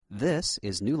This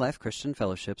is New Life Christian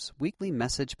Fellowship's weekly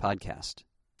message podcast.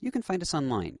 You can find us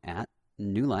online at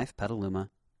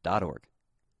newlifepetaluma.org.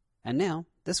 And now,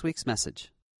 this week's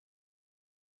message.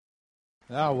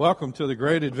 Now, welcome to the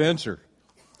Great Adventure.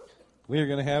 We are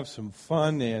going to have some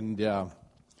fun and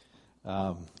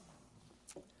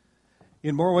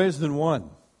in more ways than one.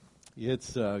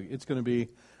 It's going to be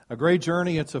a great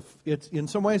journey. It's in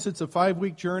some ways it's a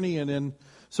 5-week journey, and in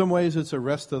some ways it's a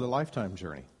rest of the lifetime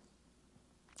journey.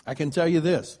 I can tell you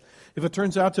this: if it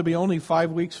turns out to be only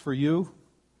 5 weeks for you,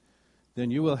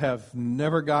 then you will have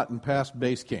never gotten past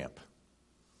base camp.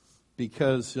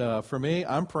 Because for me,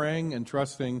 I'm praying and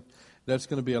trusting that's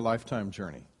going to be a lifetime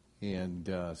journey. And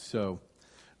so,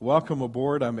 welcome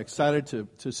aboard. I'm excited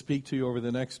to speak to you over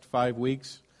the next 5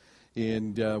 weeks.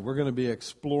 And we're going to be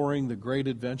exploring the Great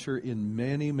Adventure in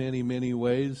many, many, many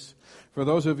ways. For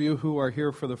those of you who are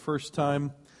here for the first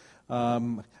time,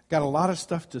 got a lot of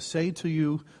stuff to say to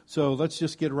you, so let's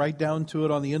just get right down to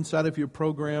it. On the inside of your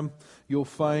program, you'll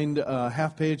find a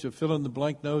half page of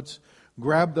fill-in-the-blank notes.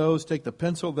 Grab those, take the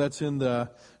pencil that's in the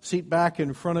seat back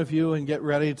in front of you, and get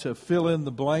ready to fill in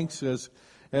the blanks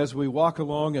as we walk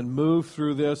along and move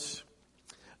through this.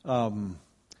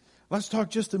 Let's talk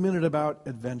just a minute about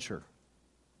adventure.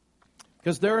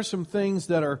 Because there are some things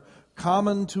that are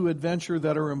common to adventure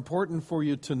that are important for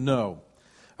you to know.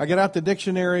 I get out the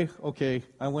dictionary. Okay,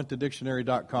 I went to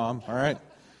dictionary.com, all right?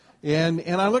 And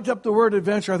I looked up the word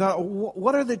adventure. I thought,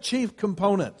 what are the chief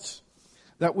components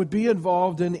that would be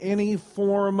involved in any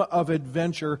form of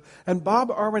adventure? And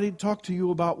Bob already talked to you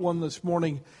about one this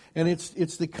morning, and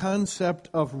it's the concept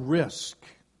of risk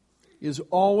is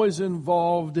always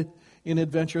involved in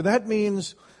adventure. That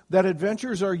means that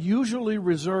adventures are usually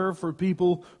reserved for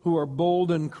people who are bold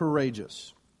and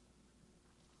courageous.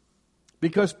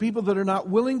 Because people that are not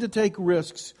willing to take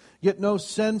risks get no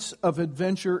sense of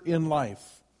adventure in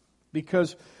life.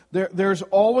 Because there's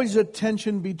always a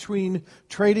tension between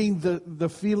trading the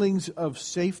feelings of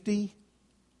safety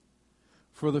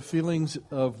for the feelings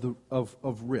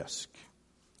of risk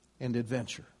and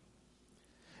adventure.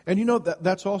 And you know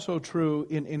that's also true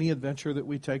in any adventure that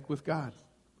we take with God.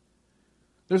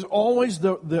 There's always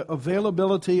the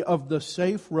availability of the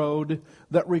safe road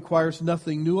that requires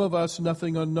nothing new of us,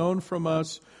 nothing unknown from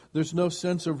us. There's no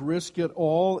sense of risk at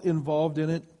all involved in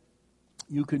it.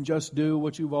 You can just do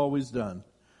what you've always done.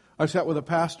 I sat with a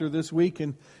pastor this week,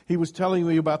 and he was telling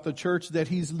me about the church that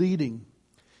he's leading.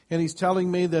 And he's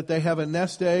telling me that they have a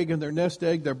nest egg, and their nest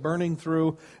egg they're burning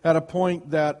through at a point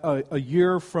that a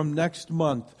year from next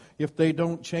month, if they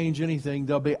don't change anything,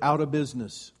 they'll be out of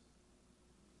business.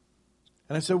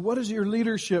 And I said, what does your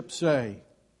leadership say?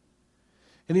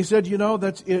 And he said,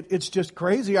 it's just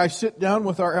crazy. I sit down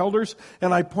with our elders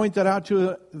and I point that out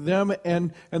to them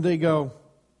and they go,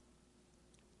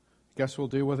 guess we'll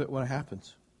deal with it when it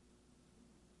happens.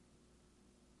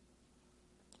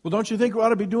 Well, don't you think we ought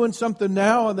to be doing something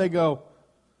now? And they go,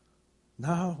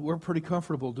 no, we're pretty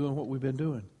comfortable doing what we've been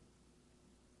doing.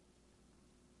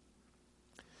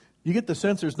 You get the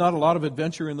sense there's not a lot of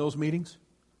adventure in those meetings?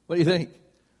 What do you think?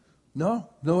 No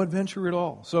adventure at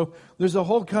all. So there's a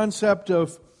whole concept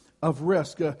of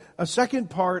risk. A second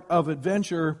part of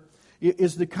adventure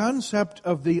is the concept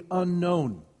of the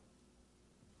unknown.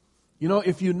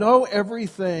 If you know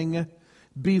everything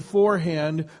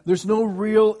beforehand, there's no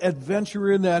real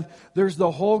adventure in that. There's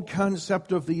the whole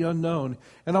concept of the unknown.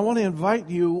 And I want to invite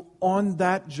you on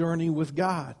that journey with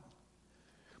God.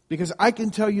 Because I can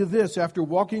tell you this, after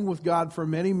walking with God for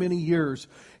many, many years,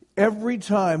 every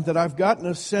time that I've gotten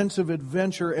a sense of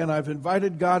adventure and I've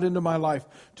invited God into my life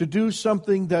to do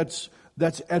something that's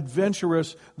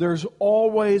adventurous, there's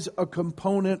always a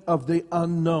component of the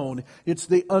unknown. It's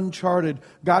the uncharted.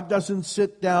 God doesn't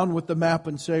sit down with the map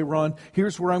and say, Ron,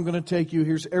 here's where I'm going to take you.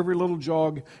 Here's every little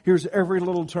jog. Here's every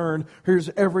little turn. Here's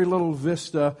every little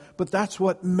vista. But that's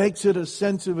what makes it a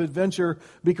sense of adventure,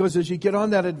 because as you get on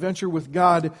that adventure with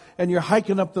God and you're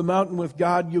hiking up the mountain with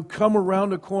God, you come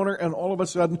around a corner and all of a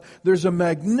sudden there's a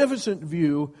magnificent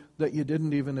view that you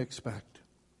didn't even expect.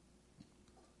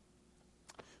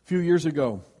 A few years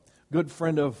ago, a good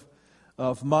friend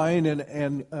of mine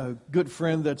and a good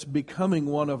friend that's becoming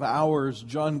one of ours,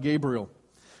 John Gabriel,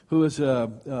 who is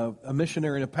a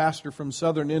missionary and a pastor from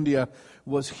southern India,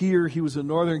 was here. He was in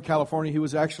Northern California. He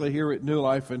was actually here at New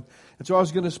Life. And so I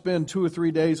was going to spend 2 or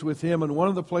 3 days with him. And one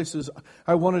of the places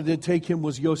I wanted to take him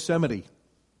was Yosemite,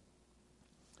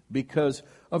 because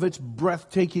of its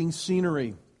breathtaking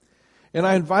scenery. And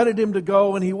I invited him to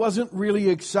go, and he wasn't really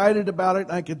excited about it.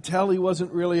 I could tell he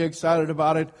wasn't really excited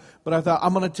about it, but I thought,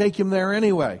 I'm going to take him there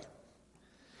anyway.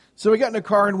 So we got in a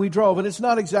car and we drove, and it's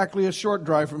not exactly a short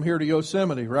drive from here to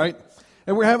Yosemite, right?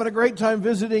 And we're having a great time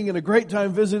visiting,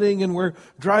 and we're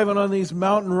driving on these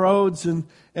mountain roads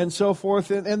and so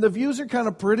forth. And the views are kind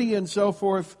of pretty and so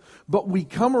forth. But we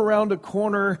come around a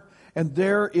corner, and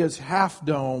there is Half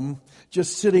Dome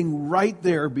just sitting right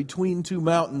there between two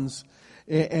mountains.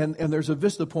 And there's a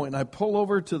vista point. And I pull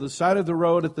over to the side of the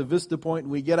road at the vista point,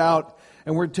 and we get out,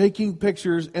 and we're taking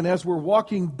pictures. And as we're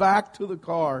walking back to the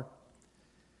car,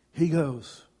 he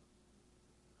goes,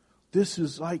 "This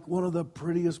is like one of the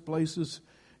prettiest places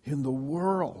in the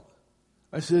world."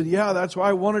 I said, "Yeah, that's why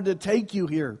I wanted to take you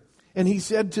here." And he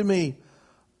said to me,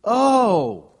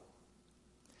 "Oh,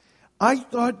 I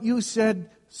thought you said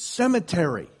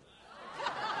cemetery."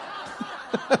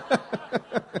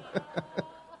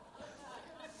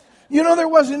 You know, there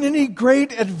wasn't any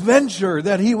great adventure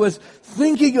that he was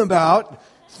thinking about,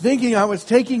 thinking I was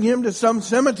taking him to some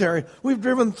cemetery. We've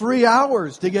driven 3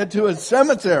 hours to get to a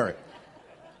cemetery.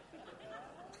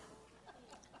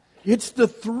 It's the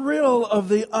thrill of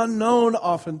the unknown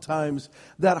oftentimes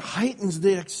that heightens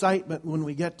the excitement when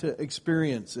we get to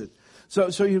experience it.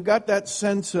 So you've got that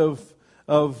sense of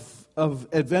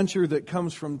adventure that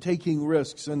comes from taking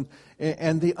risks and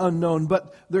the unknown.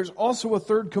 But there's also a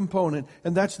third component,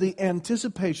 and that's the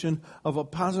anticipation of a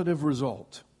positive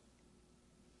result.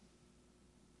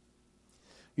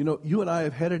 You know, you and I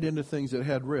have headed into things that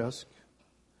had risk,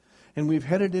 and we've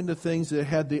headed into things that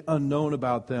had the unknown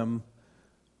about them,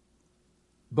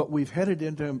 but we've headed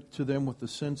into them with the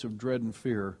sense of dread and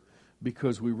fear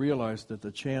because we realized that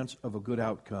the chance of a good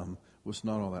outcome was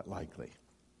not all that likely.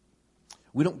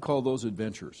 We don't call those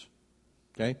adventures,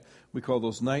 okay? We call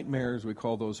those nightmares, we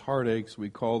call those heartaches, we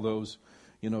call those,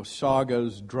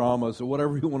 sagas, dramas, or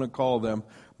whatever you want to call them,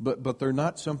 but they're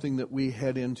not something that we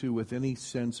head into with any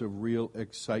sense of real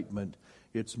excitement.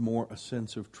 It's more a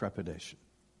sense of trepidation.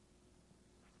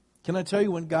 Can I tell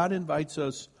you, when God invites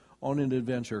us on an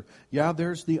adventure, yeah,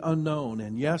 there's the unknown,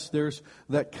 and yes, there's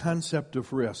that concept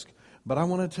of risk. But I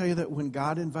want to tell you that when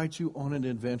God invites you on an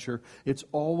adventure, it's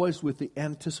always with the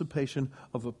anticipation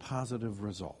of a positive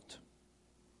result.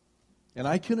 And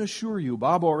I can assure you,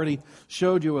 Bob already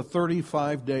showed you a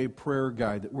 35-day prayer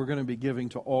guide that we're going to be giving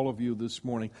to all of you this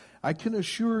morning. I can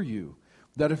assure you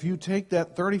that if you take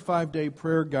that 35-day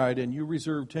prayer guide and you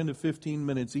reserve 10 to 15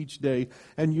 minutes each day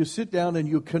and you sit down and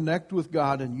you connect with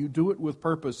God and you do it with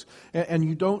purpose and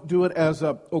you don't do it as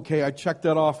okay, I checked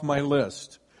that off my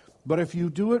list. But if you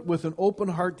do it with an open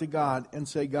heart to God and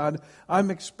say, "God,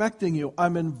 I'm expecting you,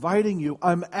 I'm inviting you,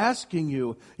 I'm asking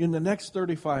you in the next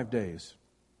 35 days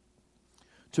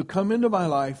to come into my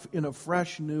life in a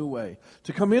fresh new way,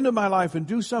 to come into my life and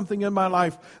do something in my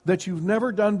life that you've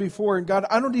never done before. And God,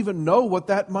 I don't even know what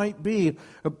that might be,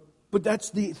 but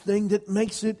that's the thing that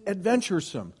makes it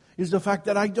adventuresome, is the fact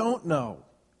that I don't know.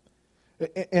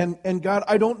 And God,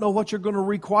 I don't know what you're going to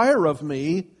require of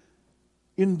me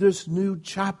in this new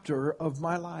chapter of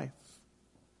my life."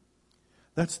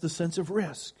 That's the sense of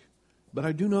risk. But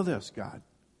I do know this, God,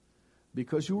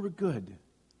 because you were good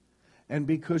and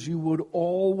because you would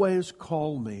always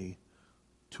call me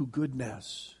to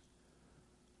goodness,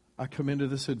 I come into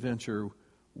this adventure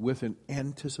with an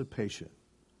anticipation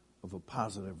of a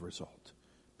positive result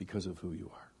because of who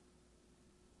you are.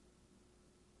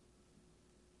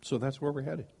 So that's where we're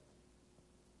headed.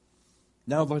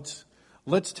 Now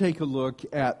let's take a look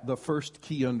at the first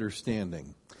key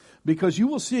understanding. Because you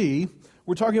will see,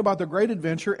 we're talking about the great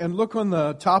adventure, and look on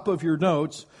the top of your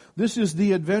notes. This is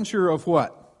the adventure of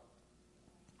what?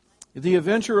 The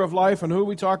adventure of life, and who are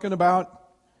we talking about?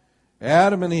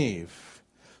 Adam and Eve.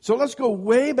 So let's go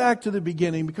way back to the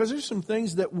beginning, because there's some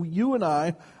things that you and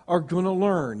I are going to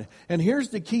learn. And here's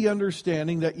the key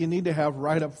understanding that you need to have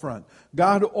right up front.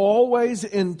 God always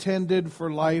intended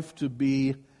for life to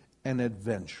be an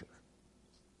adventure.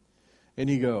 And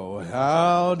you go,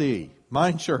 howdy.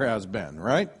 Mine sure has been,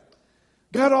 right?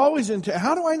 God always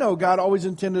how do I know God always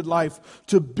intended life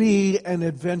to be an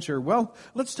adventure? Well,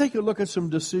 let's take a look at some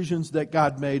decisions that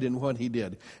God made and what He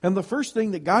did. And the first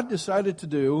thing that God decided to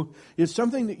do is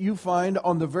something that you find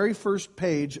on the very first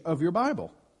page of your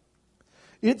Bible.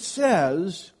 It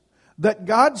says that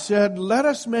God said, "Let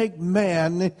us make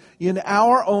man in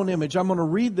our own image." I'm going to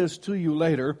read this to you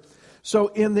later. So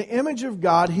in the image of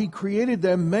God, He created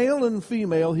them, male and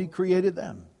female, He created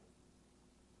them.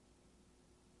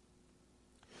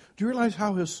 Do you realize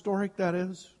how historic that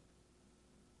is?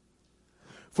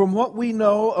 From what we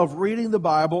know of reading the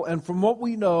Bible and from what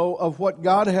we know of what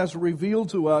God has revealed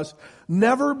to us,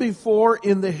 never before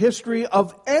in the history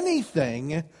of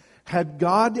anything had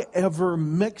God ever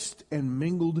mixed and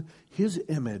mingled His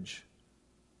image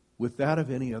with that of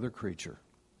any other creature.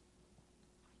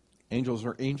 Angels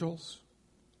are angels.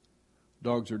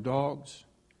 Dogs are dogs.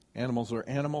 Animals are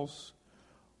animals.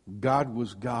 God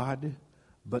was God.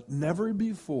 But never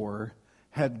before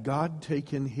had God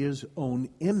taken His own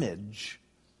image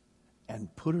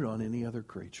and put it on any other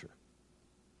creature.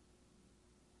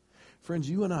 Friends,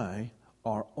 you and I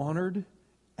are honored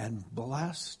and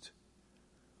blessed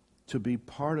to be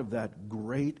part of that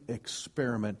great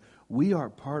experiment. We are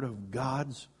part of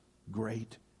God's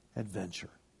great adventure.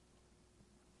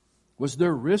 Was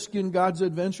there risk in God's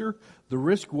adventure? The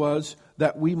risk was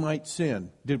that we might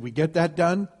sin. Did we get that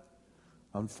done?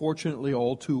 Unfortunately,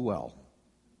 all too well.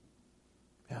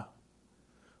 Yeah.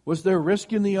 Was there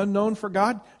risk in the unknown for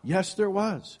God? Yes, there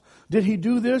was. Did He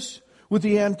do this with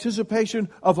the anticipation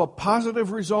of a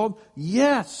positive result?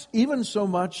 Yes, even so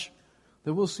much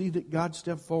that we'll see that God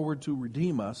stepped forward to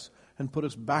redeem us and put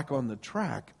us back on the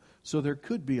track so there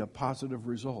could be a positive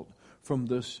result from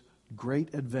this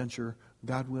great adventure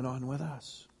God went on with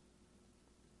us.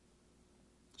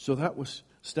 So that was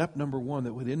step number one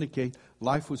that would indicate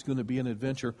life was going to be an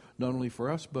adventure not only for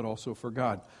us but also for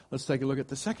God. Let's take a look at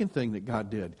the second thing that God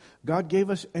did. God gave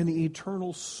us an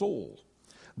eternal soul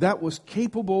that was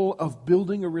capable of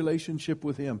building a relationship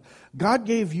with Him. God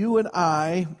gave you and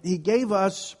I, He gave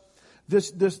us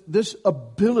this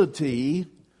ability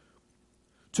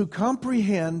to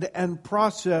comprehend and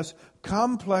process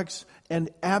complex and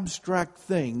abstract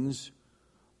things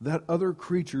that other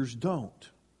creatures don't.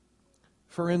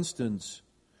 For instance,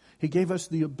 He gave us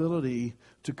the ability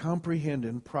to comprehend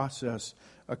and process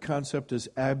a concept as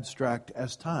abstract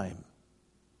as time.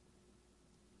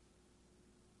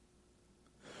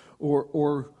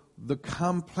 Or the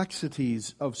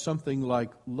complexities of something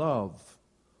like love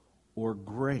or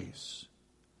grace,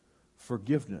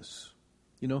 forgiveness.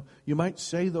 You know, you might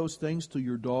say those things to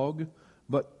your dog,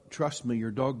 but trust me,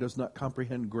 your dog does not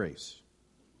comprehend grace.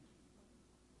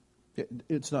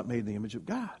 It's not made in the image of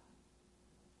God.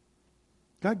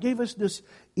 God gave us this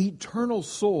eternal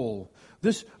soul,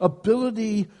 this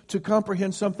ability to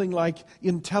comprehend something like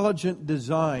intelligent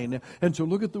design and to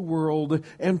look at the world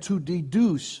and to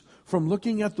deduce from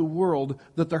looking at the world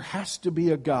that there has to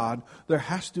be a God, there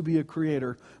has to be a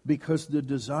creator, because the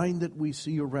design that we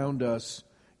see around us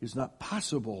is not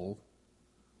possible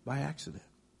by accident.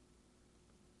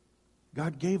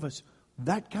 God gave us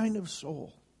that kind of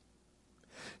soul.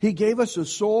 He gave us a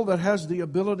soul that has the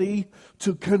ability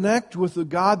to connect with the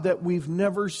God that we've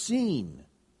never seen.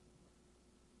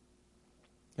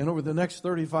 And over the next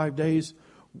 35 days,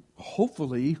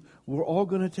 hopefully, we're all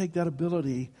going to take that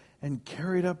ability and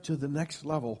carry it up to the next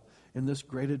level in this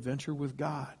great adventure with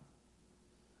God.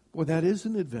 Well, that is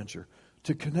an adventure,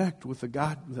 to connect with the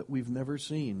God that we've never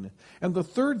seen. And the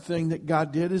third thing that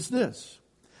God did is this.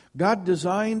 God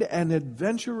designed an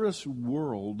adventurous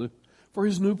world for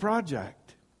His new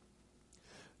project.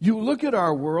 You look at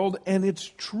our world and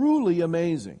it's truly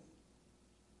amazing.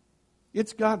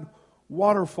 It's got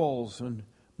waterfalls and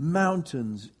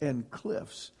mountains and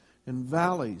cliffs and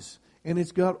valleys, and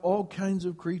it's got all kinds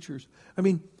of creatures. I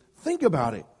mean, think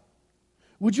about it.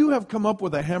 Would you have come up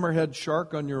with a hammerhead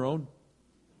shark on your own?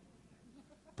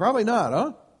 Probably not,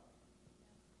 huh?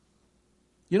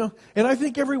 You know, and I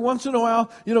think every once in a while,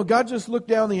 you know, God just looked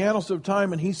down the annals of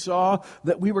time and He saw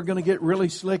that we were going to get really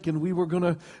slick and we were going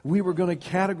to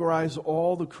categorize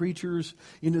all the creatures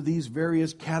into these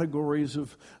various categories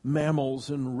of mammals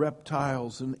and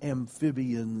reptiles and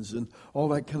amphibians and all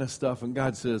that kind of stuff. And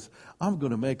God says, I'm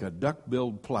going to make a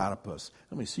duck-billed platypus.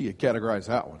 Let me see you categorize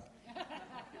that one.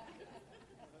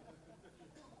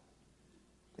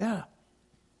 Yeah.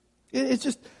 It's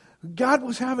just, God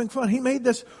was having fun. He made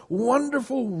this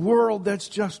wonderful world that's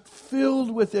just filled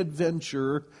with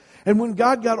adventure. And when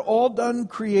God got all done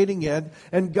creating it,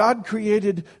 and God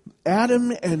created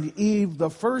Adam and Eve, the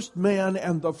first man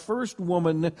and the first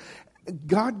woman,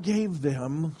 God gave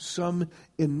them some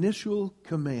initial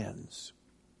commands.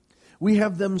 We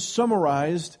have them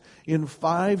summarized in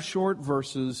 5 short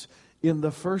verses in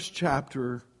the first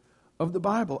chapter of the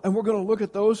Bible. And we're going to look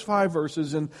at those 5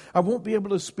 verses, and I won't be able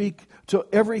to speak to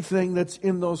everything that's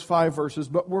in those 5 verses,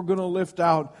 but we're going to lift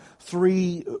out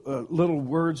 3 little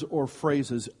words or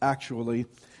phrases, actually.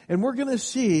 And we're going to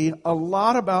see a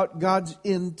lot about God's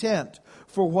intent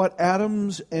for what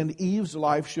Adam's and Eve's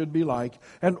life should be like,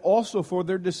 and also for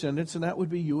their descendants, and that would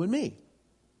be you and me.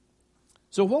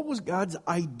 So what was God's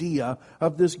idea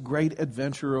of this great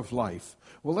adventure of life?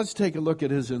 Well, let's take a look at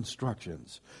His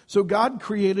instructions. So God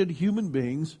created human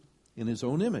beings in His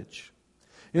own image.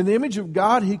 In the image of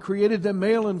God, He created them,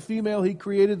 male and female, He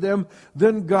created them.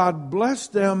 Then God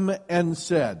blessed them and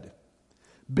said,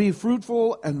 "Be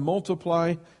fruitful and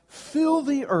multiply, fill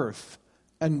the earth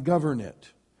and govern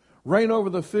it. Reign over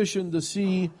the fish in the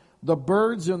sea, the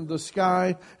birds in the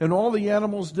sky, and all the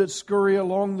animals that scurry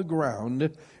along the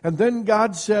ground. And then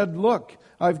God said, look,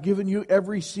 I've given you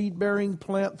every seed-bearing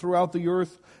plant throughout the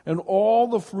earth and all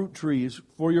the fruit trees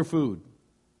for your food.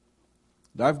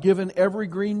 I've given every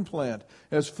green plant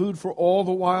as food for all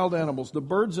the wild animals, the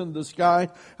birds in the sky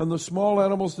and the small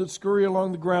animals that scurry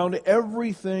along the ground,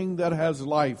 everything that has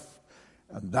life.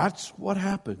 And that's what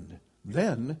happened.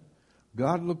 Then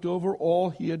God looked over all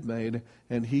He had made,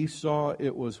 and He saw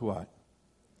it was what?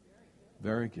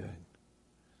 Very good.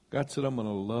 God said, I'm going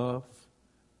to love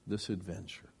this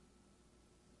adventure,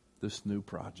 this new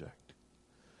project.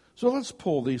 So let's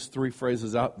pull these three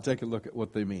phrases out and take a look at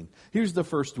what they mean. Here's the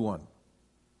first one.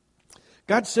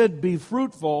 God said, be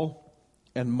fruitful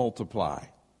and multiply.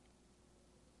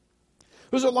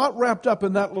 There's a lot wrapped up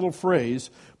in that little phrase,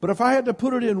 but if I had to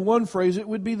put it in one phrase, it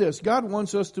would be this. God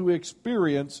wants us to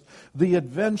experience the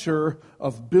adventure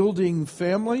of building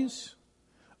families,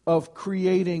 of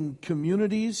creating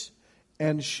communities,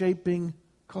 and shaping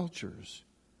cultures.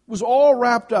 It was all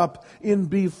wrapped up in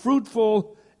be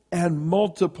fruitful and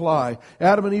multiply.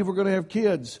 Adam and Eve were going to have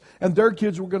kids, and their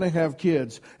kids were going to have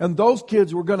kids, and those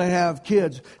kids were going to have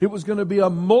kids. It was going to be a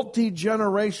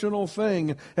multi-generational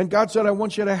thing. And God said, I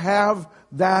want you to have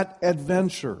that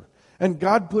adventure. And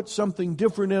God put something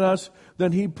different in us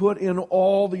than He put in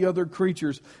all the other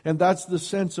creatures. And that's the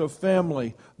sense of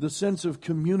family, the sense of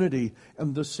community,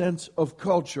 and the sense of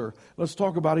culture. Let's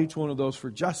talk about each one of those for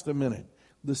just a minute.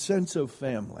 The sense of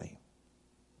family.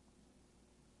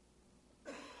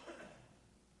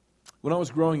 When I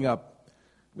was growing up,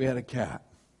 we had a cat.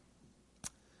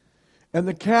 And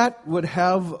the cat would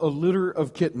have a litter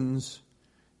of kittens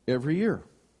every year.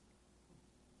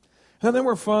 And they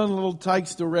were fun little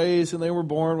tykes to raise, and they were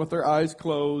born with their eyes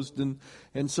closed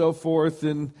and so forth.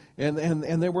 And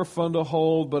they were fun to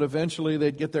hold, but eventually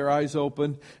they'd get their eyes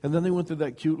open. And then they went through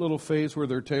that cute little phase where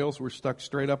their tails were stuck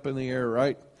straight up in the air,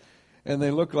 right? And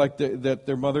they looked like that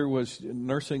their mother was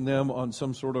nursing them on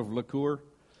some sort of liqueur.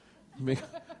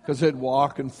 Because they'd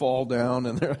walk and fall down,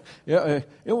 and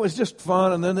it was just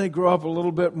fun. And then they grew up a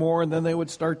little bit more, and then they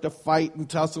would start to fight and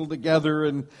tussle together,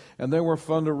 and they were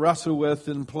fun to wrestle with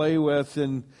and play with.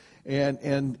 And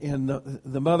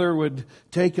the mother would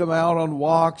take them out on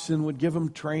walks and would give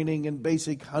them training and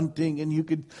basic hunting, and you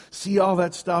could see all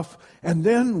that stuff. And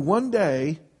then one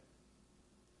day,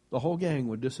 the whole gang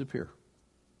would disappear,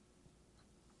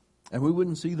 and we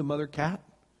wouldn't see the mother cat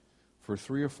for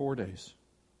 3 or 4 days.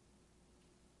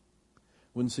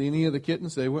 Wouldn't see any of the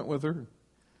kittens. They went with her.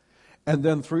 And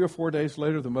then 3 or 4 days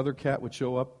later, the mother cat would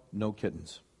show up. No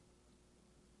kittens.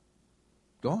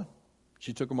 Gone.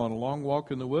 She took them on a long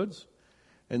walk in the woods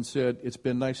and said, it's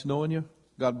been nice knowing you.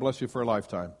 God bless you for a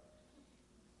lifetime.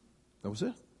 That was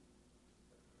it.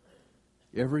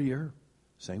 Every year,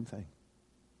 same thing.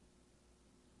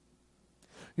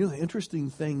 You know, the interesting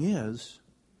thing is,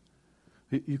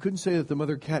 you couldn't say that the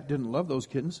mother cat didn't love those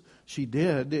kittens. She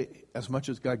did, as much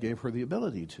as God gave her the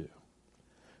ability to.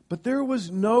 But there was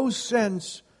no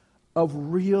sense of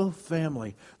real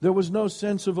family. There was no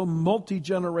sense of a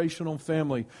multi-generational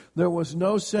family. There was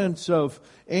no sense of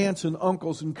aunts and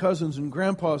uncles and cousins and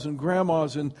grandpas and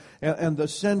grandmas and the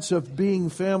sense of being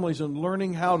families and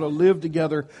learning how to live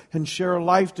together and share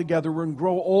life together and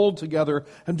grow old together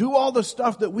and do all the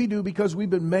stuff that we do because we've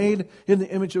been made in the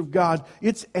image of God.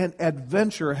 It's an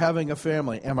adventure having a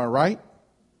family. Am I right?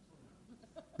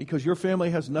 Because your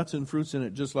family has nuts and fruits in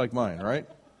it just like mine, right?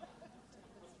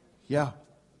 Yeah.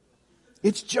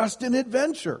 It's just an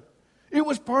adventure. It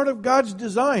was part of God's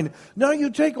design. Now you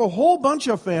take a whole bunch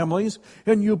of families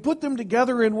and you put them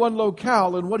together in one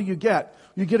locale, and what do you get?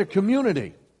 You get a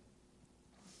community.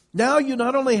 Now you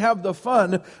not only have the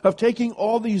fun of taking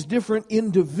all these different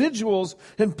individuals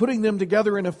and putting them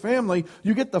together in a family,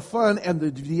 you get the fun and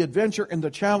the adventure and the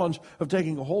challenge of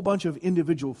taking a whole bunch of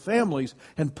individual families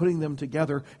and putting them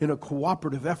together in a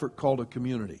cooperative effort called a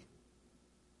community.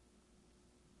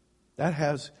 That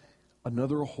has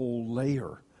another whole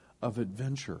layer of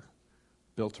adventure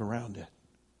built around it.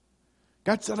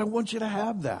 God said, I want you to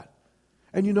have that.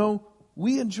 And you know,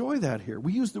 we enjoy that here.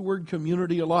 We use the word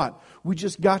community a lot. We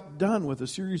just got done with a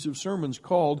series of sermons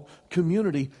called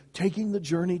Community, Taking the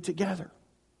Journey Together.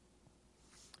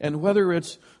 And whether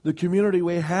it's the community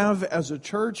we have as a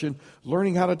church and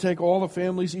learning how to take all the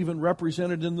families even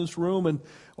represented in this room and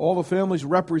all the families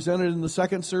represented in the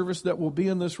second service that will be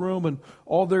in this room and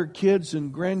all their kids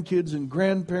and grandkids and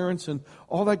grandparents and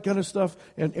all that kind of stuff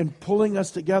and pulling us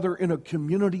together in a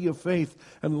community of faith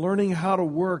and learning how to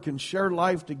work and share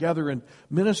life together and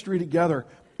ministry together,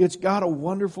 it's got a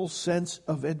wonderful sense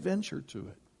of adventure to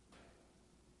it.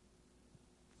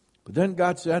 But then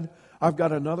God said, I've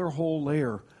got another whole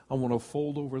layer I want to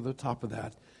fold over the top of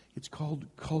that. It's called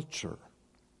culture.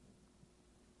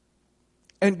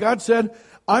 And God said,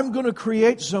 I'm going to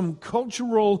create some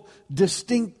cultural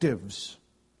distinctives.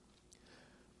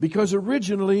 Because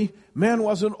originally, man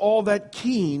wasn't all that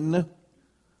keen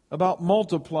about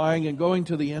multiplying and going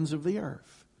to the ends of the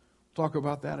earth. We'll talk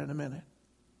about that in a minute.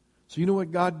 So you know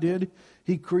what God did?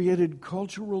 He created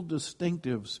cultural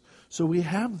distinctives. So we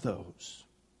have those.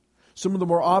 Some of the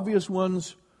more obvious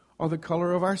ones are the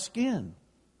color of our skin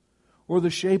or the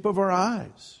shape of our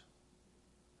eyes.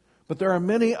 But there are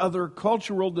many other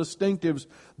cultural distinctives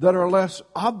that are less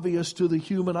obvious to the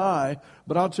human eye.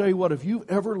 But I'll tell you what, if you've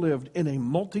ever lived in a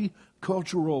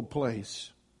multicultural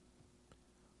place,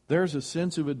 there's a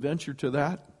sense of adventure to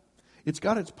that. It's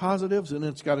got its positives and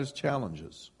it's got its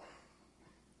challenges.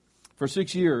 For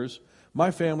 6 years,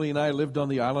 my family and I lived on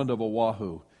the island of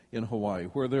Oahu in Hawaii,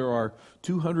 where there are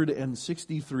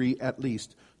 263, at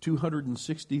least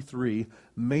 263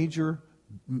 major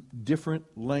different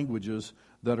languages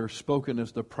that are spoken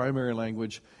as the primary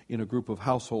language in a group of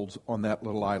households on that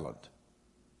little island.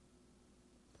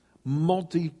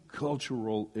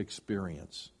 Multicultural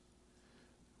experience.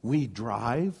 We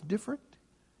drive different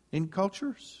in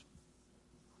cultures.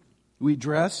 We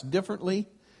dress differently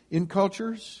in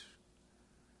cultures.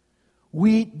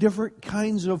 We eat different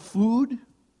kinds of food.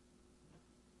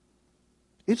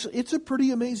 It's a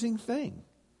pretty amazing thing.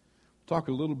 Talk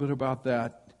a little bit about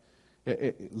that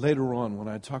later on when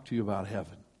I talk to you about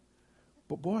heaven.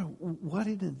 But boy, what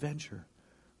an adventure.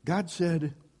 God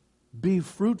said, be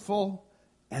fruitful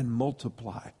and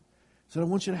multiply. He said, I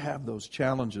want you to have those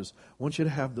challenges. I want you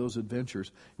to have those adventures.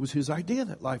 It was His idea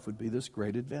that life would be this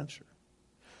great adventure.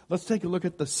 Let's take a look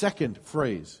at the second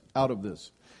phrase out of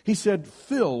this. He said,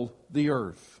 fill the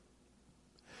earth.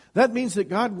 That means that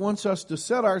God wants us to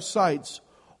set our sights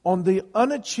on the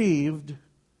unachieved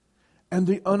and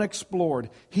the unexplored.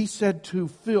 He said to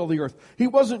fill the earth. He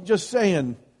wasn't just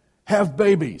saying, have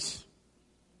babies.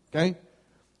 Okay?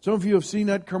 Some of you have seen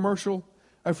that commercial.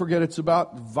 I forget, it's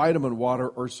about vitamin water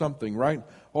or something, right?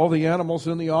 All the animals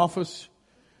in the office.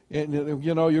 And,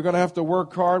 you know, you're going to have to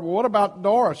work hard. Well, what about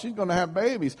Dora? She's going to have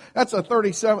babies. That's a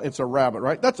 37th. It's a rabbit,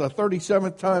 right? That's a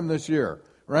 37th time this year,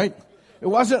 right? It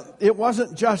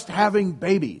wasn't just having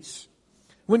babies.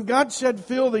 When God said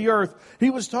fill the earth, He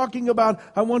was talking about,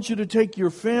 I want you to take your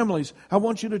families. I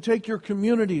want you to take your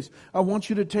communities. I want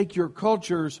you to take your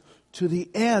cultures to the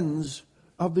ends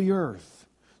of the earth.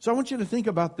 So I want you to think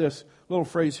about this little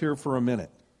phrase here for a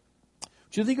minute. I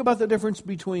want you to think about the difference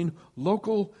between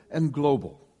local and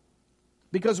global.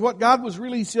 Because what God was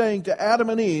really saying to Adam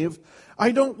and Eve,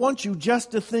 I don't want you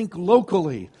just to think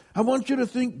locally. I want you to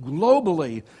think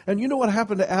globally. And you know what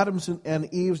happened to Adam's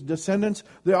and Eve's descendants?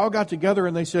 They all got together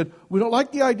and they said, we don't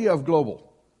like the idea of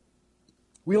global.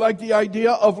 We like the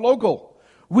idea of local.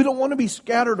 We don't want to be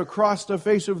scattered across the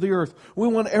face of the earth. We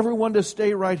want everyone to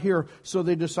stay right here. So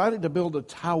they decided to build a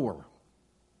tower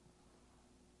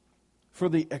for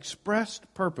the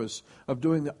expressed purpose of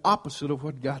doing the opposite of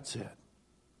what God said.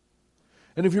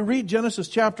 And if you read Genesis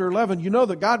chapter 11, you know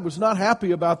that God was not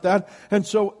happy about that. And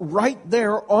so right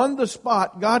there on the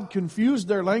spot, God confused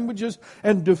their languages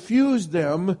and diffused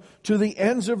them to the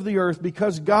ends of the earth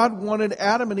because God wanted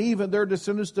Adam and Eve and their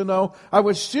descendants to know, I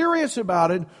was serious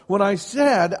about it when I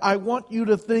said, I want you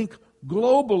to think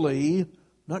globally,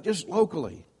 not just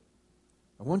locally.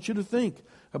 I want you to think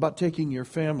about taking your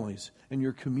families and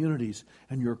your communities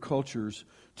and your cultures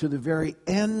to the very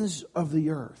ends of the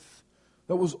earth.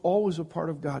 That was always a part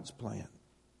of God's plan.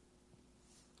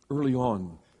 Early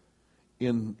on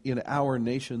in our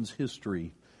nation's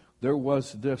history, there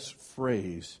was this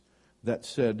phrase that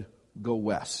said, go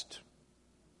west.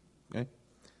 Okay?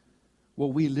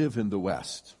 Well, we live in the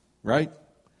West, right?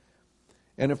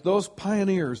 And if those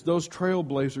pioneers, those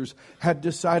trailblazers had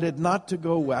decided not to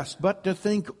go west, but to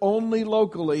think only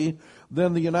locally,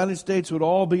 then the United States would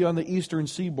all be on the eastern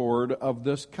seaboard of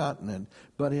this continent.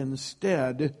 But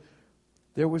instead,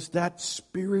 there was that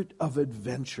spirit of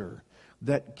adventure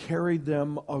that carried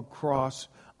them across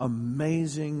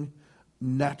amazing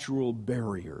natural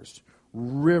barriers,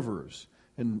 rivers,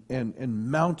 and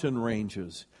mountain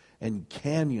ranges, and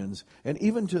canyons. And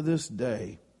even to this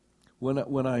day, when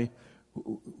I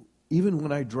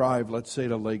drive, let's say,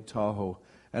 to Lake Tahoe,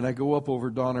 and I go up over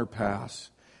Donner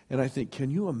Pass, and I think,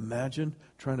 can you imagine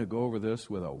trying to go over this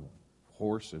with a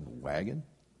horse and wagon?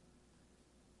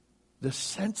 The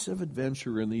sense of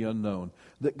adventure in the unknown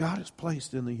that God has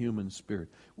placed in the human spirit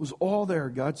was all there.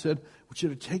 God said, I want you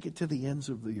to take it to the ends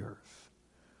of the earth.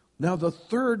 Now, the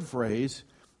third phrase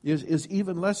is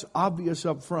even less obvious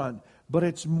up front, but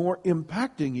it's more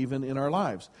impacting even in our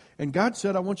lives. And God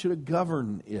said, I want you to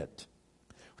govern it.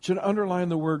 I want you to underline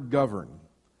the word govern.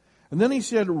 And then he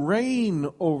said, reign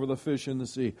over the fish in the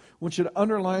sea. I want you to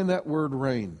underline that word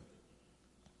reign.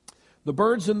 The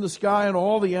birds in the sky and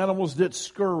all the animals that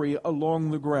scurry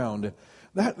along the ground.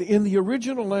 That, in the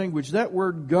original language, that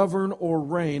word govern or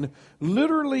reign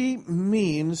literally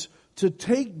means to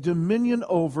take dominion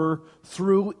over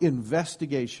through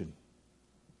investigation.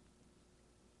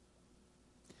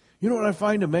 You know what I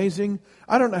find amazing?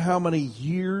 I don't know how many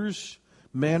years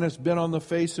man has been on the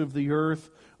face of the earth.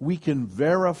 We can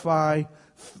verify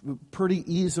pretty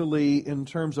easily in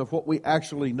terms of what we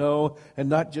actually know and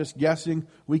not just guessing.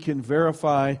 We can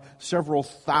verify several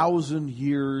thousand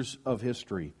years of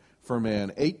history for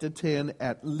man, 8 to 10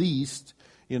 at least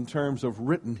in terms of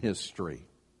written history.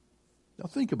 Now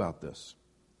think about this.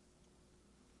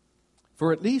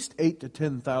 For at least 8 to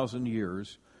 10,000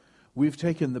 years, we've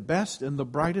taken the best and the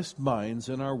brightest minds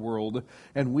in our world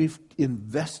and we've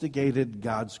investigated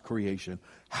God's creation.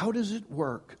 How does it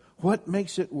work? What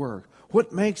makes it work?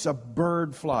 What makes a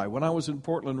bird fly? When I was in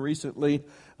Portland recently,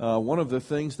 one of the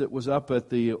things that was up at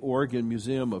the Oregon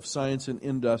Museum of Science and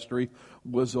Industry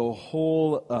was a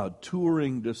whole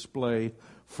touring display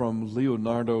from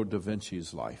Leonardo da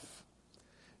Vinci's life.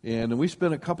 And we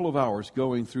spent a couple of hours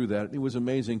going through that. It was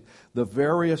amazing, the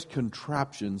various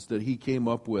contraptions that he came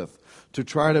up with to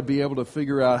try to be able to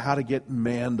figure out how to get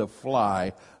man to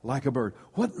fly like a bird.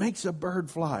 What makes a bird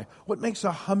fly? What makes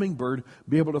a hummingbird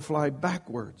be able to fly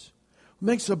backwards? What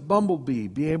makes a bumblebee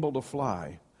be able to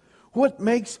fly? What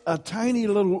makes a tiny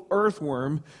little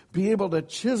earthworm be able to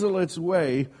chisel its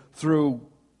way through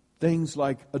things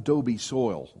like adobe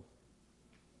soil?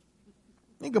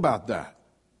 Think about that.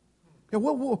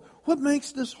 What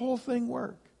makes this whole thing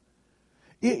work?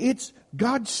 It's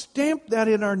God stamped that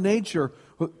in our nature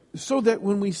so that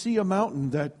when we see a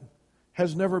mountain that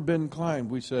has never been climbed,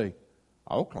 we say,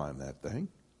 I'll climb that thing.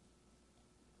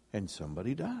 And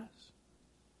somebody does.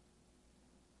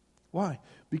 Why?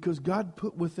 Because God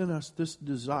put within us this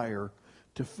desire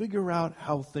to figure out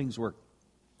how things work.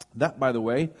 That, by the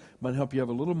way, might help you have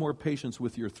a little more patience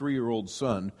with your 3-year-old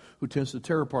son who tends to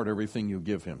tear apart everything you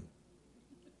give him.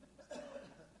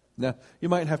 Now, you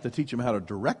might have to teach him how to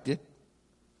direct it,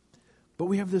 but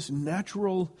we have this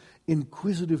natural,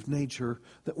 inquisitive nature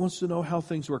that wants to know how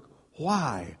things work.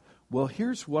 Why? Well,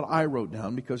 here's what I wrote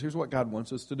down, because here's what God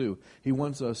wants us to do. He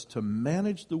wants us to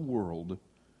manage the world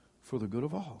for the good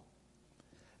of all.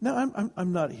 Now,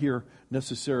 I'm not here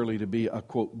necessarily to be a,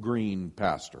 quote, green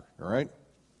pastor, all right?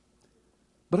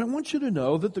 But I want you to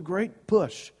know that the great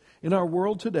push in our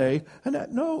world today, and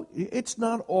no, it's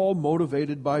not all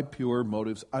motivated by pure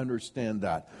motives. I understand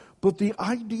that. But the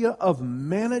idea of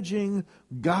managing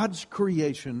God's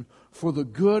creation for the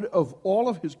good of all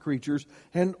of His creatures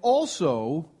and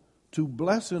also to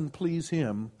bless and please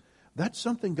Him, that's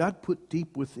something God put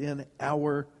deep within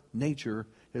our nature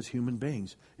as human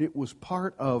beings. It was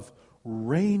part of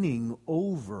reigning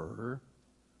over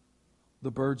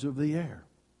the birds of the air,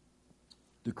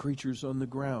 the creatures on the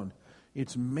ground.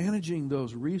 It's managing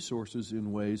those resources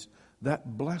in ways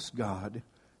that bless God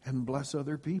and bless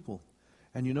other people.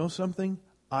 And you know something?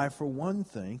 I, for one,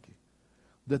 think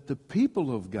that the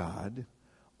people of God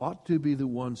ought to be the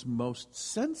ones most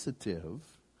sensitive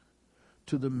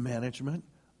to the management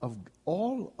of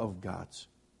all of God's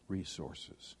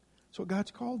resources. That's what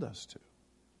God's called us to.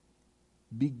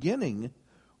 Beginning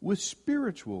with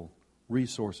spiritual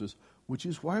resources, which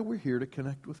is why we're here to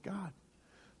connect with God.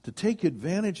 To take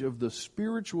advantage of the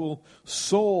spiritual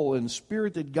soul and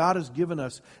spirit that God has given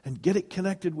us and get it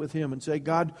connected with Him and say,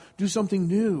 God, do something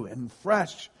new and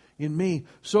fresh in me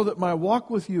so that my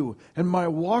walk with you and my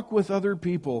walk with other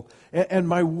people and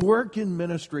my work in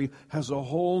ministry has a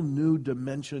whole new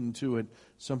dimension to it,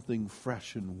 something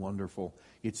fresh and wonderful.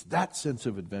 It's that sense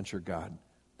of adventure, God,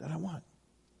 that I want.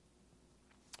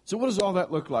 So what does all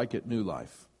that look like at New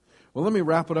Life? Well, let me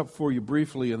wrap it up for you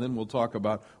briefly, and then we'll talk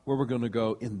about where we're going to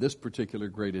go in this particular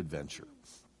great adventure.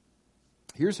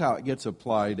 Here's how it gets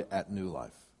applied at New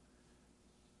Life.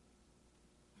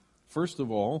 First of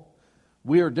all,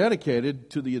 we are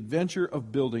dedicated to the adventure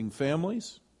of building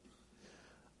families,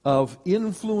 of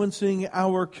influencing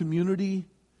our community,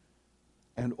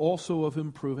 and also of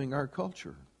improving our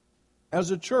culture. As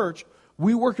a church,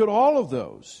 we work at all of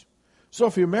those. So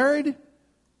if you're married,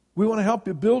 we want to help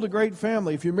you build a great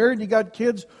family. If you're married and you got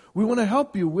kids, we want to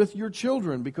help you with your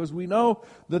children because we know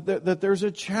that there's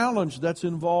a challenge that's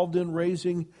involved in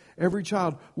raising every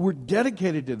child. We're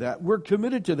dedicated to that. We're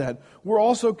committed to that. We're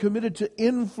also committed to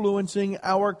influencing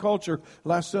our culture.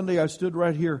 Last Sunday, I stood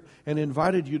right here and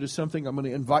invited you to something I'm going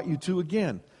to invite you to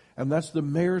again. And that's the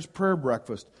Mayor's Prayer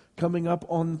Breakfast coming up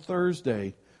on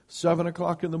Thursday, 7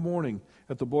 o'clock in the morning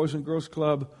at the Boys and Girls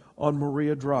Club on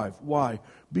Maria Drive. Why?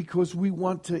 Because we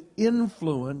want to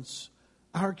influence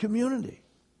our community.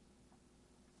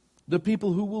 The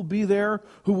people who will be there,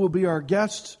 who will be our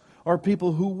guests, are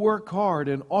people who work hard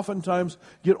and oftentimes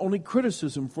get only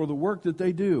criticism for the work that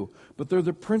they do. But they're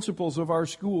the principals of our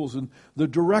schools and the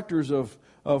directors of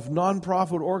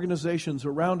nonprofit organizations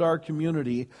around our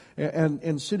community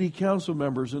and city council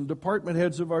members and department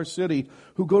heads of our city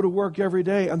who go to work every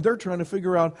day, and they're trying to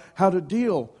figure out how to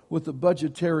deal with the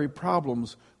budgetary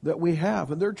problems that we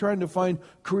have. And they're trying to find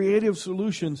creative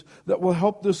solutions that will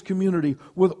help this community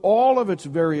with all of its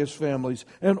various families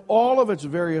and all of its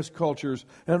various cultures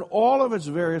and all of its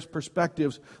various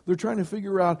perspectives. They're trying to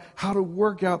figure out how to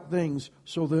work out things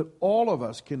so that all of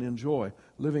us can enjoy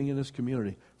living in this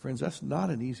community. Friends, that's not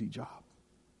an easy job.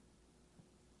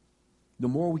 The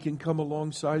more we can come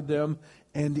alongside them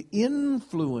and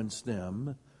influence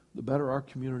them, the better our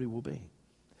community will be.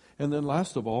 And then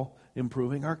last of all,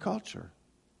 improving our culture.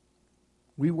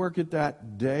 We work at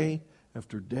that day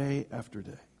after day after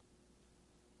day.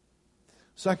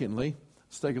 Secondly,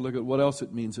 let's take a look at what else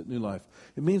it means at New Life.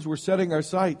 It means we're setting our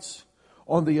sights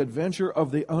on the adventure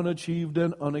of the unachieved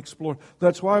and unexplored.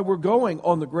 That's why we're going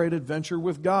on the great adventure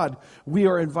with God. We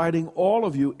are inviting all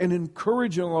of you and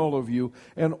encouraging all of you,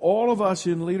 and all of us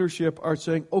in leadership are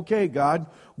saying, okay, God,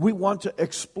 we want to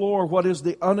explore what is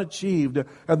the unachieved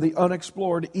and the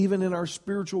unexplored, even in our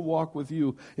spiritual walk with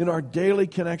you, in our daily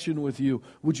connection with you.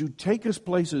 Would you take us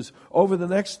places over the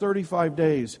next 35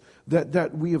 days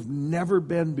that we have never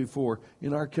been before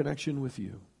in our connection with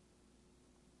you?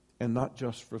 And not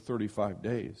just for 35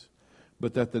 days,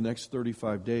 but that the next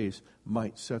 35 days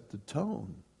might set the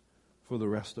tone for the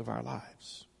rest of our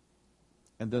lives.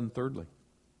 And then thirdly,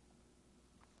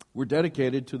 we're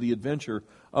dedicated to the adventure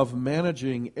of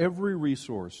managing every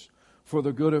resource for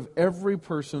the good of every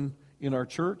person in our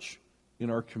church, in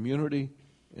our community,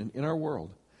 and in our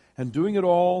world. And doing it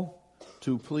all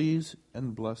to please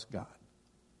and bless God.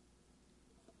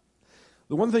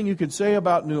 The one thing you can say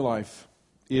about New Life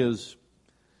is,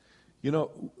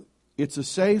 it's a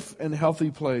safe and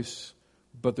healthy place,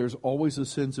 but there's always a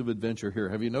sense of adventure here.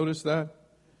 Have you noticed that?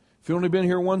 If you've only been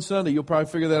here one Sunday, you'll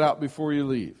probably figure that out before you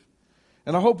leave.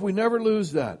 And I hope we never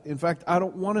lose that. In fact, I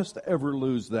don't want us to ever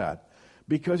lose that,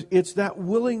 because it's that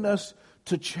willingness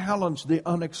to challenge the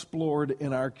unexplored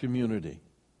in our community.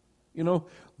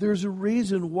 There's a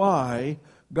reason why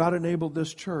God enabled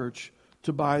this church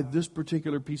to buy this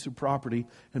particular piece of property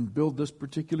and build this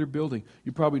particular building.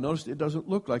 You probably noticed it doesn't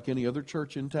look like any other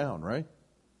church in town, right?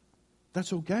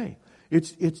 That's okay.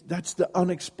 That's the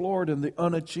unexplored and the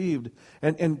unachieved.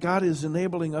 And God is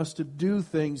enabling us to do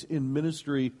things in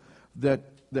ministry that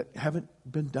haven't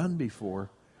been done before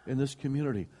in this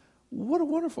community. What a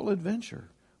wonderful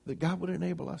adventure that God would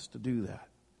enable us to do that.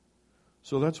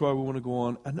 So that's why we want to go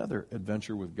on another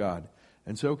adventure with God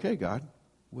and say, okay, God,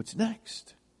 what's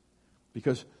next?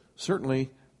 Because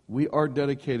certainly we are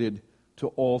dedicated to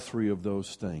all three of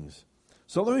those things.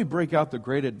 So let me break out the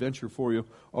great adventure for you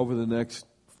over the next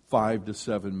 5 to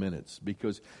 7 minutes,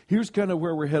 because here's kind of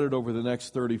where we're headed over the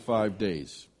next 35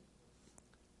 days.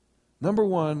 Number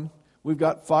one, we've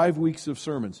got 5 weeks of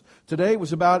sermons. Today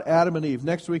was about Adam and Eve.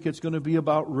 Next week it's going to be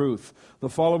about Ruth. The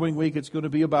following week it's going to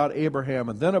be about Abraham,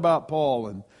 and then about Paul,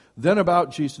 and then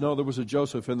about Jesus. No, there was a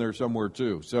Joseph in there somewhere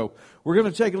too. So we're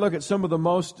going to take a look at some of the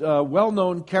most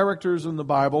well-known characters in the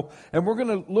Bible, and we're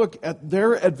going to look at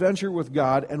their adventure with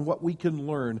God and what we can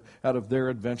learn out of their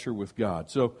adventure with God.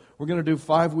 So we're going to do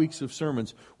 5 weeks of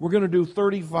sermons. We're going to do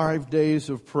 35 days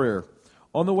of prayer.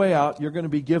 On the way out, you're going to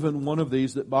be given one of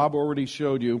these that Bob already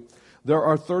showed you. There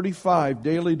are 35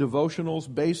 daily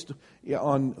devotionals based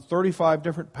on 35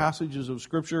 different passages of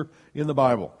Scripture in the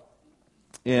Bible.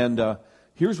 And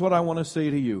here's what I want to say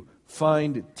to you.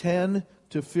 Find 10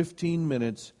 to 15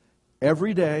 minutes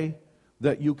every day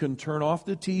that you can turn off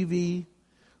the TV,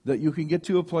 that you can get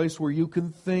to a place where you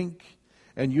can think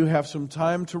and you have some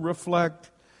time to reflect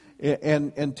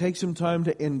and take some time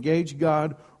to engage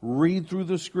God, read through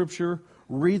the Scripture,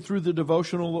 read through the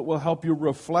devotional that will help you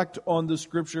reflect on the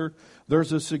Scripture.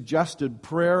 There's a suggested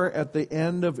prayer at the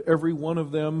end of every one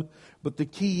of them. But the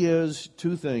key is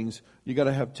 2 things. You got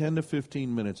to have 10 to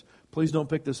 15 minutes. Please don't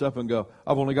pick this up and go,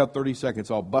 I've only got 30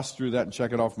 seconds. I'll bust through that and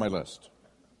check it off my list.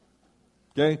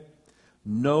 Okay?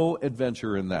 No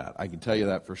adventure in that. I can tell you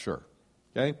that for sure.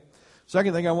 Okay?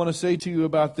 Second thing I want to say to you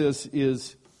about this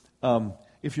is,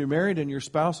 if you're married and your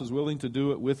spouse is willing to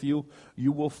do it with you,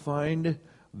 you will find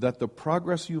that the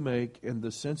progress you make and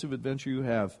the sense of adventure you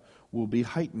have will be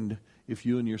heightened if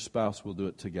you and your spouse will do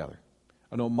it together.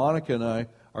 I know Monica and I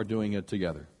are doing it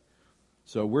together.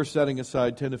 So we're setting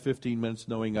aside 10 to 15 minutes,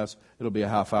 knowing us. It'll be a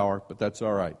half hour, but that's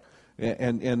all right.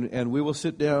 And we will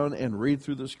sit down and read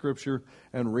through the Scripture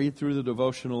and read through the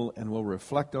devotional, and we'll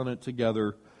reflect on it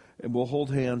together, and we'll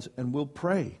hold hands, and we'll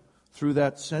pray through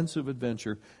that sense of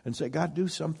adventure and say, God, do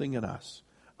something in us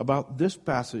about this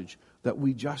passage that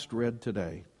we just read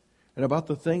today and about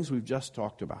the things we've just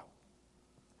talked about.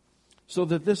 So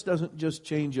that this doesn't just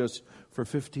change us for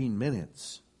 15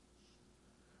 minutes,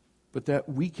 but that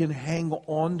we can hang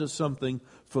on to something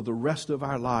for the rest of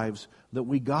our lives that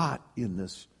we got in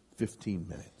this 15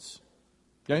 minutes.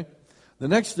 Okay? The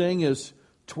next thing is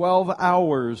 12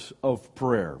 hours of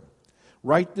prayer.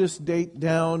 Write this date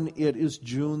down. It is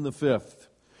June the 5th.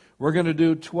 We're going to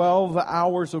do 12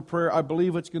 hours of prayer. I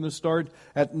believe it's going to start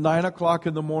at 9 o'clock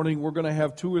in the morning. We're going to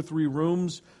have 2 or 3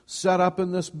 rooms set up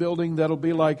in this building that'll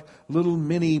be like little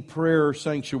mini prayer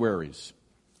sanctuaries.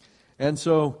 And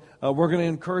so we're going to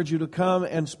encourage you to come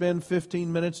and spend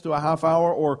 15 minutes to a half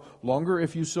hour or longer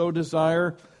if you so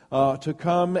desire to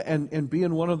come and be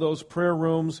in one of those prayer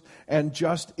rooms and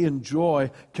just enjoy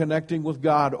connecting with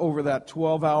God over that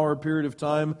 12-hour period of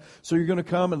time. So you're going to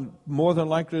come, and more than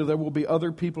likely there will be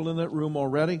other people in that room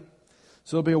already.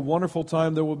 So it'll be a wonderful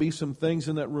time. There will be some things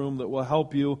in that room that will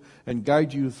help you and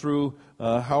guide you through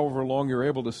however long you're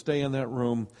able to stay in that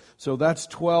room. So that's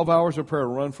 12 hours of prayer.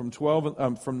 Run from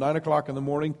 9 o'clock in the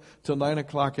morning till 9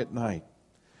 o'clock at night.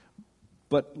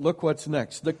 But look what's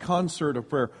next, the concert of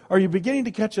prayer. Are you beginning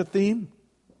to catch a theme?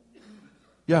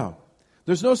 Yeah.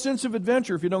 There's no sense of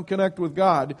adventure if you don't connect with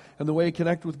God, and the way you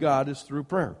connect with God is through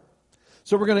prayer.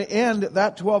 So we're going to end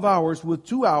that 12 hours with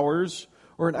 2 hours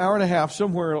or an hour and a half,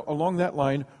 somewhere along that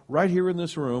line, right here in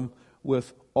this room,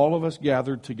 with all of us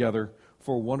gathered together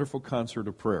for a wonderful concert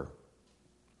of prayer.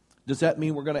 Does that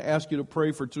mean we're going to ask you to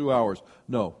pray for 2 hours?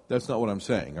 No, that's not what I'm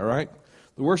saying, all right?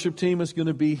 The worship team is going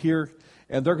to be here,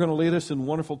 and they're going to lead us in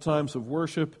wonderful times of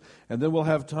worship, and then we'll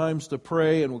have times to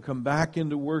pray, and we'll come back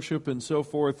into worship and so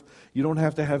forth. You don't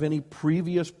have to have any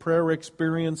previous prayer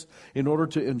experience in order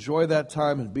to enjoy that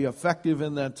time and be effective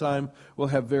in that time. We'll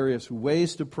have various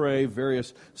ways to pray,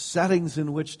 various settings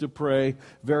in which to pray,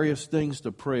 various things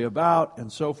to pray about,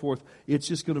 and so forth. It's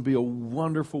just going to be a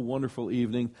wonderful, wonderful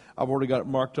evening. I've already got it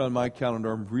marked on my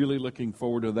calendar. I'm really looking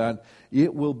forward to that.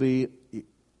 It will be,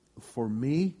 for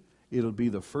me, it'll be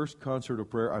the first concert of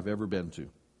prayer I've ever been to.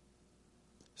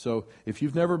 So if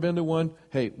you've never been to one,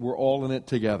 hey, we're all in it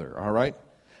together, all right?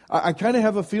 I kind of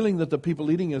have a feeling that the people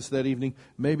leading us that evening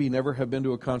maybe never have been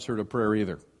to a concert of prayer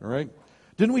either, all right?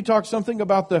 Didn't we talk something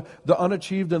about the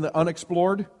unachieved and the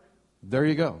unexplored? There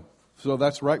you go. So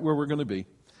that's right where we're going to be.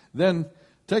 Then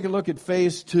take a look at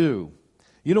phase 2.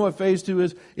 You know what phase 2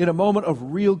 is? In a moment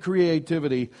of real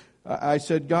creativity, I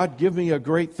said, God, give me a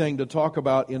great thing to talk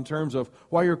about in terms of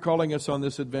why you're calling us on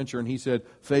this adventure. And he said,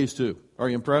 phase 2. Are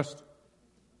you impressed?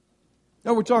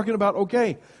 Now we're talking about,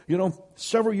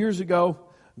 several years ago,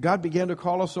 God began to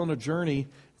call us on a journey,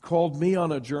 called me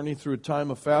on a journey through a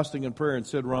time of fasting and prayer and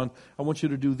said, Ron, I want you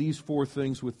to do these 4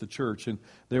 things with the church. And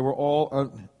they were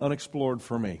all unexplored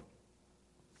for me.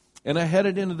 And I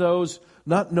headed into those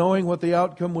not knowing what the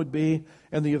outcome would be,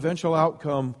 and the eventual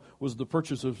outcome was the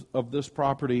purchase of this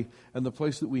property and the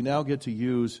place that we now get to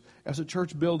use as a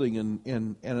church building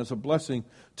and as a blessing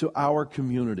to our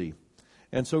community.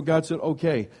 And so God said,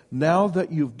 okay, now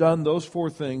that you've done those 4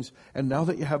 things, and now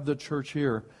that you have the church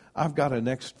here, I've got a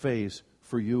next phase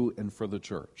for you and for the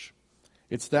church.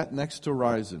 It's that next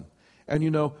horizon.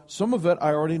 And some of it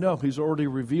I already know. He's already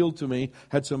revealed to me.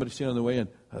 Had somebody say on the way in,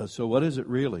 so what is it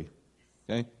really?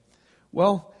 Okay.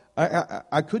 Well,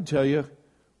 I could tell you,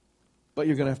 but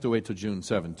you're going to have to wait till June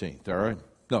 17th, all right?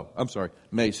 No, I'm sorry,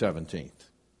 May 17th.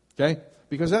 Okay?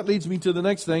 Because that leads me to the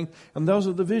next thing, and those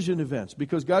are the vision events.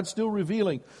 Because God's still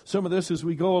revealing some of this as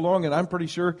we go along, and I'm pretty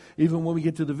sure even when we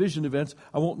get to the vision events,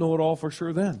 I won't know it all for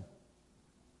sure then.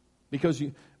 Because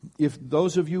if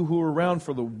those of you who were around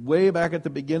for the way back at the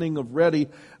beginning of Ready,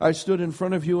 I stood in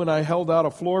front of you and I held out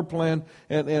a floor plan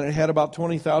and it had about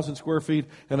 20,000 square feet.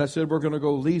 And I said, we're going to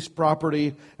go lease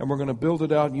property and we're going to build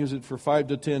it out and use it for 5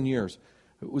 to 10 years.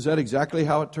 Was that exactly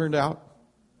how it turned out?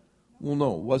 Well,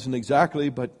 no, it wasn't exactly,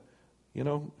 but,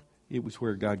 it was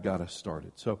where God got us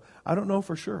started. So I don't know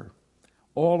for sure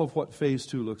all of what phase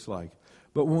 2 looks like.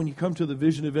 But when you come to the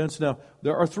vision events now,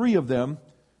 there are 3 of them,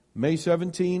 May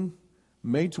 17,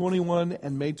 May 21,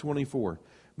 and May 24.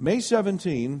 May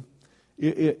 17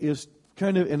 is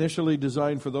kind of initially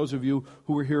designed for those of you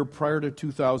who were here prior to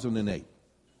 2008.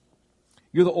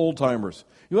 You're the old timers.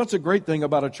 That's a great thing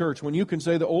about a church, when you can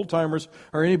say the old timers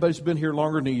are anybody who's been here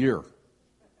longer than a year.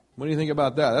 What do you think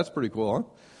about that? That's pretty cool, huh?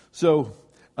 So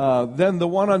Then the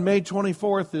one on May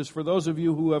 24th is for those of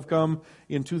you who have come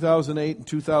in 2008 and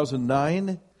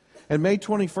 2009. And May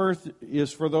 21st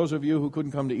is for those of you who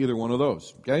couldn't come to either one of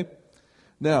those, okay?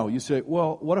 Now, you say,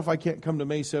 well, what if I can't come to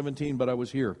May 17, but I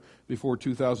was here before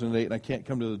 2008 and I can't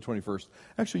come to the 21st?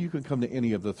 Actually, you can come to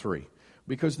any of the three,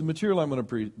 because the material I'm going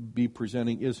to be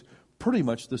presenting is pretty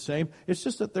much the same. It's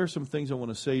just that there's some things I want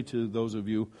to say to those of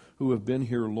you who have been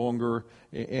here longer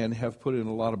and have put in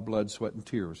a lot of blood, sweat, and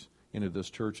tears into this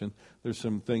church. And there's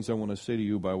some things I want to say to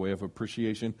you by way of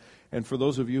appreciation. And for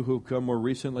those of you who have come more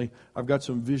recently, I've got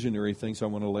some visionary things I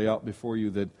want to lay out before you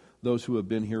that those who have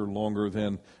been here longer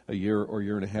than a year or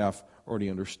year and a half already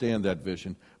understand that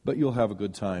vision. But you'll have a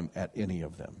good time at any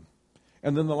of them.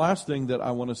 And then the last thing that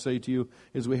I want to say to you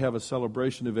is we have a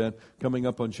celebration event coming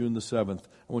up on June the 7th.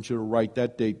 I want you to write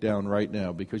that date down right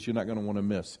now, because you're not going to want to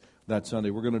miss that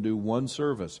Sunday. We're going to do one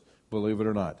service, believe it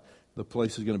or not. The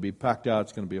place is going to be packed out.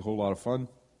 It's going to be a whole lot of fun.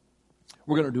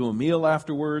 We're going to do a meal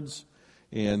afterwards,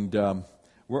 and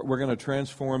we're going to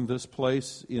transform this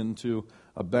place into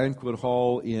a banquet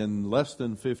hall in less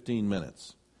than 15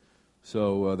 minutes.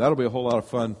 So that'll be a whole lot of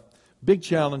fun. Big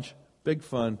challenge, big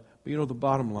fun. But the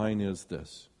bottom line is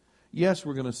this. Yes,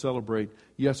 we're going to celebrate.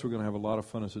 Yes, we're going to have a lot of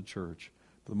fun as a church.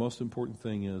 But the most important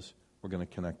thing is we're going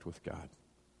to connect with God.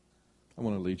 I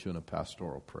want to lead you in a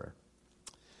pastoral prayer.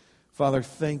 Father,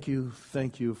 thank you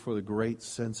for the great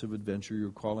sense of adventure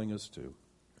you're calling us to.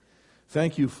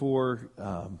 Thank you for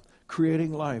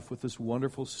creating life with this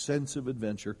wonderful sense of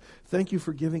adventure. Thank you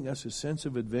for giving us a sense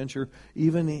of adventure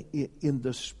even in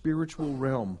the spiritual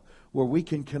realm, where we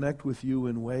can connect with you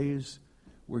in ways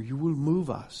where you will move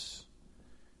us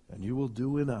and you will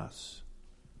do in us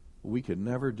what we could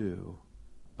never do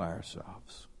by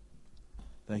ourselves.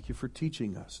 Thank you for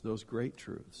teaching us those great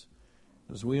truths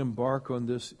as we embark on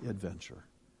this adventure.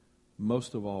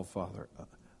 Most of all, Father,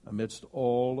 amidst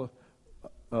all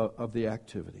of the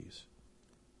activities,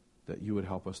 that you would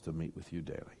help us to meet with you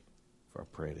daily. For I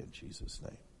pray it in Jesus'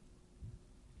 name.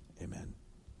 Amen.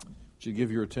 Would you give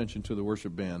your attention to the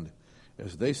worship band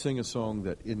as they sing a song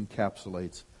that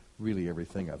encapsulates really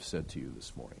everything I've said to you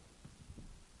this morning.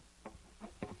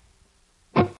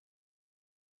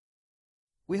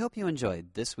 We hope you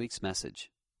enjoyed this week's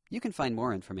message. You can find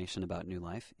more information about New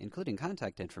Life, including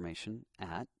contact information,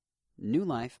 at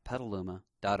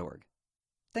newlifepetaluma.org.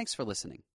 Thanks for listening.